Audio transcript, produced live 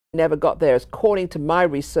never got there. According to my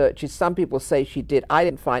researches, some people say she did. I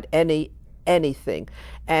didn't find anything.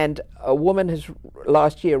 And a woman has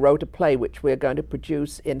last year wrote a play which we're going to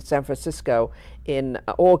produce in San Francisco in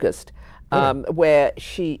August, where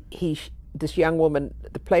this young woman,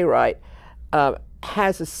 the playwright,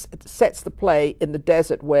 sets the play in the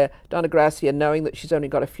desert, where Donna Gracia, knowing that she's only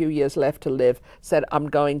got a few years left to live, said, I'm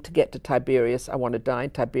going to get to Tiberias. I want to die in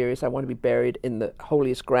Tiberias. I want to be buried in the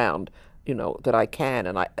holiest ground, you know, that I can.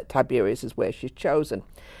 And Tiberias is where she's chosen.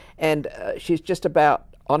 And she's just about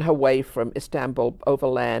on her way from Istanbul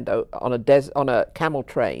overland on a camel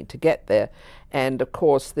train to get there. And of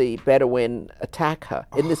course, the Bedouin attack her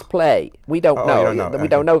in this play. We don't know. We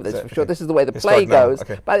don't know this for sure. This is the way the play goes.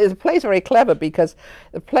 But the play is very clever because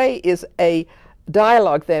the play is a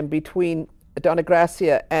dialogue then between Donna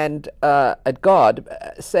Gracia and God,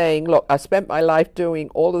 saying, "Look, I spent my life doing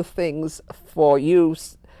all the things for you.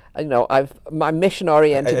 You know, my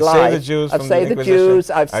mission-oriented life. I've saved the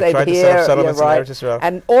Jews. I've saved here, right?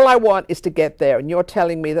 And all I want is to get there. And you're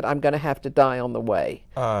telling me that I'm going to have to die on the way."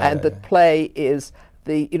 And the play is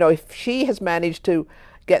you know, if she has managed to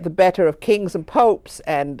get the better of kings and popes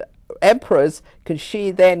and emperors, can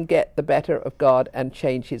she then get the better of God and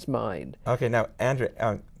change his mind? Okay, now, Andree,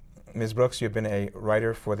 Ms. Brooks, you've been a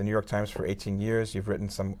writer for the New York Times for 18 years. You've written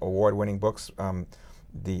some award-winning books.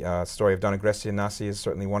 The story of Donna Gracia Nasi is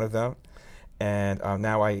certainly one of them. And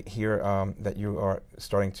now I hear that you are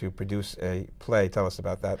starting to produce a play. Tell us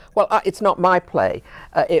about that. Well, it's not my play.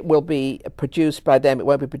 It will be produced by them. It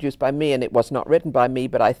won't be produced by me, and it was not written by me,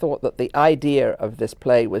 but I thought that the idea of this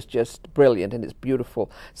play was just brilliant, and it's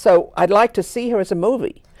beautiful. So I'd like to see her as a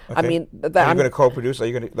movie. Okay. I mean, are you going to co-produce? Are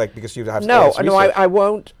you going to, like, because you have no, I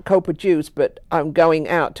won't co-produce, but I'm going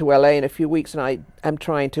out to LA in a few weeks, and I am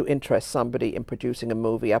trying to interest somebody in producing a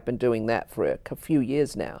movie. I've been doing that for a few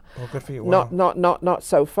years now. Well, good for you. Wow. Not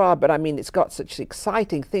so far, but I mean, it's got such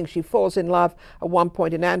exciting things. She falls in love at one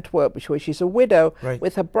point in Antwerp, where she's a widow,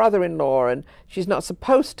 with her brother-in-law, and she's not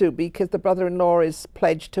supposed to because the brother-in-law is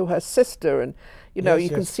pledged to her sister, and you know, you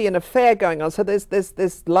can see an affair going on. So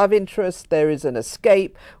there's love interest. There is an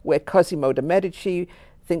escape where Cosimo de' Medici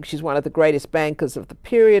thinks she's one of the greatest bankers of the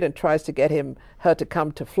period and tries to get her to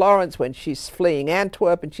come to Florence when she's fleeing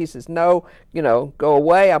Antwerp, and she says, no, you know, go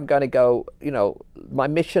away. I'm going to go, you know, my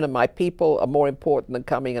mission and my people are more important than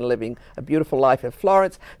coming and living a beautiful life in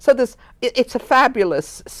Florence. So it's a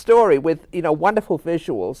fabulous story with, you know, wonderful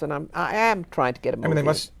visuals, and I am trying to get a movie. I mean, they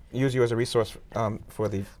must use you as a resource for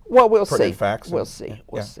the we'll pertinent facts. We'll see.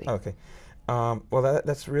 We'll see. Okay. Well,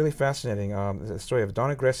 that's really fascinating. The story of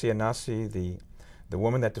Donna Gracia Nasi, the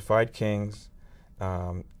woman that defied kings,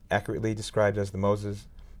 accurately described as the Moses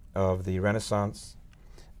of the Renaissance,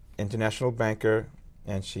 international banker,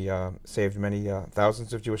 and she saved many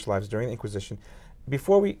thousands of Jewish lives during the Inquisition.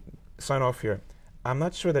 Before we sign off here, I'm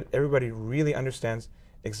not sure that everybody really understands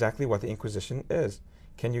exactly what the Inquisition is.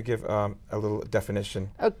 Can you give a little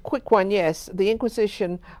definition? A quick one, yes. The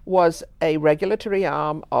Inquisition was a regulatory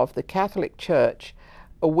arm of the Catholic Church,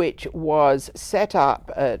 which was set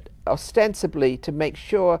up ostensibly to make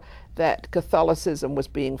sure that Catholicism was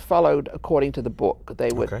being followed according to the book.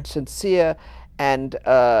 They were sincere and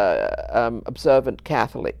observant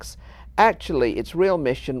Catholics. Actually, its real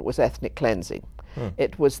mission was ethnic cleansing.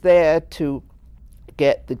 It was there to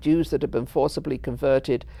get the Jews that had been forcibly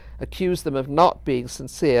converted, accuse them of not being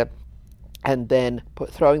sincere, and then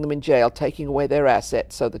throwing them in jail, taking away their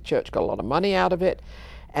assets, so the church got a lot of money out of it,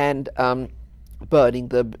 and burning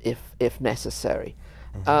them if necessary.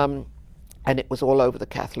 And it was all over the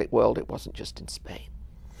Catholic world. It wasn't just in Spain.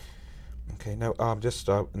 Okay, now just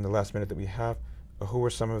in the last minute that we have, who were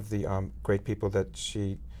some of the great people that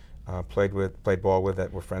she played ball with,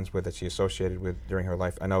 that were friends with, that she associated with during her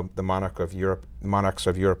life? I know the monarchs of Europe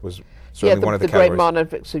was certainly one of the great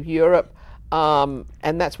monarchs of Europe,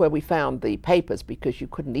 and that's where we found the papers, because you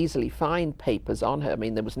couldn't easily find papers on her. I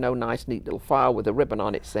mean, there was no nice, neat little file with a ribbon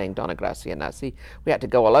on it saying Donna Gracia Nasi. We had to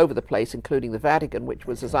go all over the place, including the Vatican, which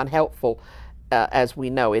was as unhelpful as we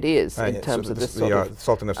know it is in terms of this sort of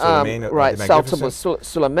Sultan of Suleiman, right? Sultan of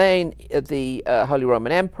Suleiman, the Holy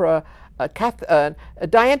Roman Emperor.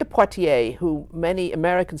 Diane de Poitiers, who many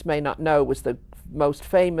Americans may not know, was the most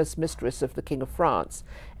famous mistress of the King of France,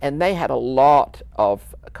 and they had a lot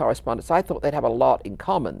of correspondence. I thought they'd have a lot in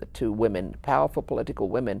common, the two women, powerful political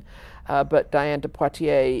women, but Diane de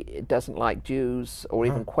Poitiers doesn't like Jews, or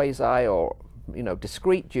even quasi or, you know,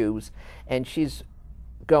 discreet Jews, and she's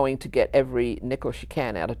going to get every nickel she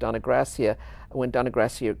can out of Donna Gracia when Donna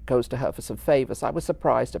Gracia goes to her for some favors. I was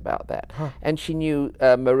surprised about that. And she knew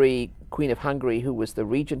Marie, Queen of Hungary, who was the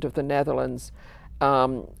regent of the Netherlands,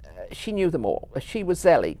 she knew them all. She was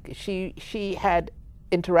Zelig. She had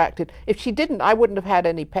interacted. If she didn't, I wouldn't have had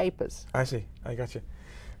any papers. I see. I got you.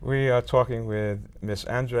 We are talking with Miss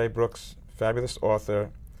Andree Brooks, fabulous author.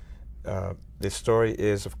 This story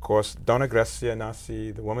is, of course, Donna Gracia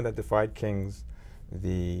Nasi, the woman that defied kings,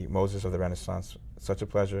 the Moses of the Renaissance. Such a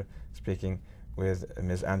pleasure speaking with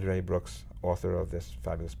Ms. Andree Brooks, author of this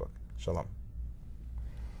fabulous book. Shalom.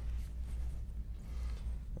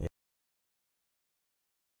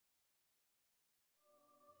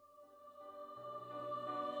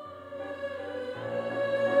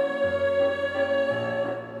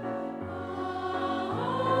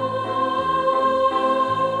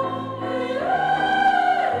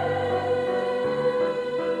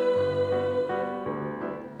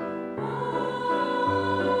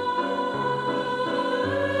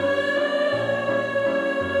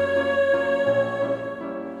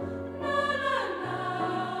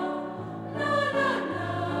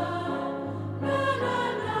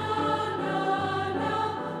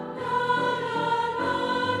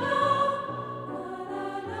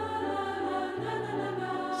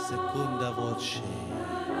 Seconda voce.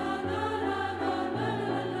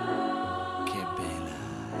 Che bella.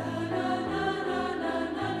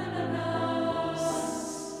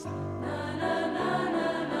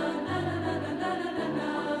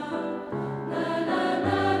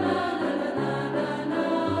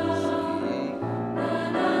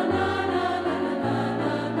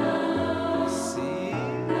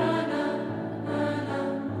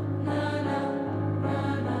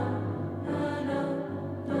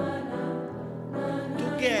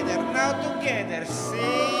 Together, now together,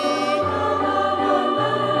 see?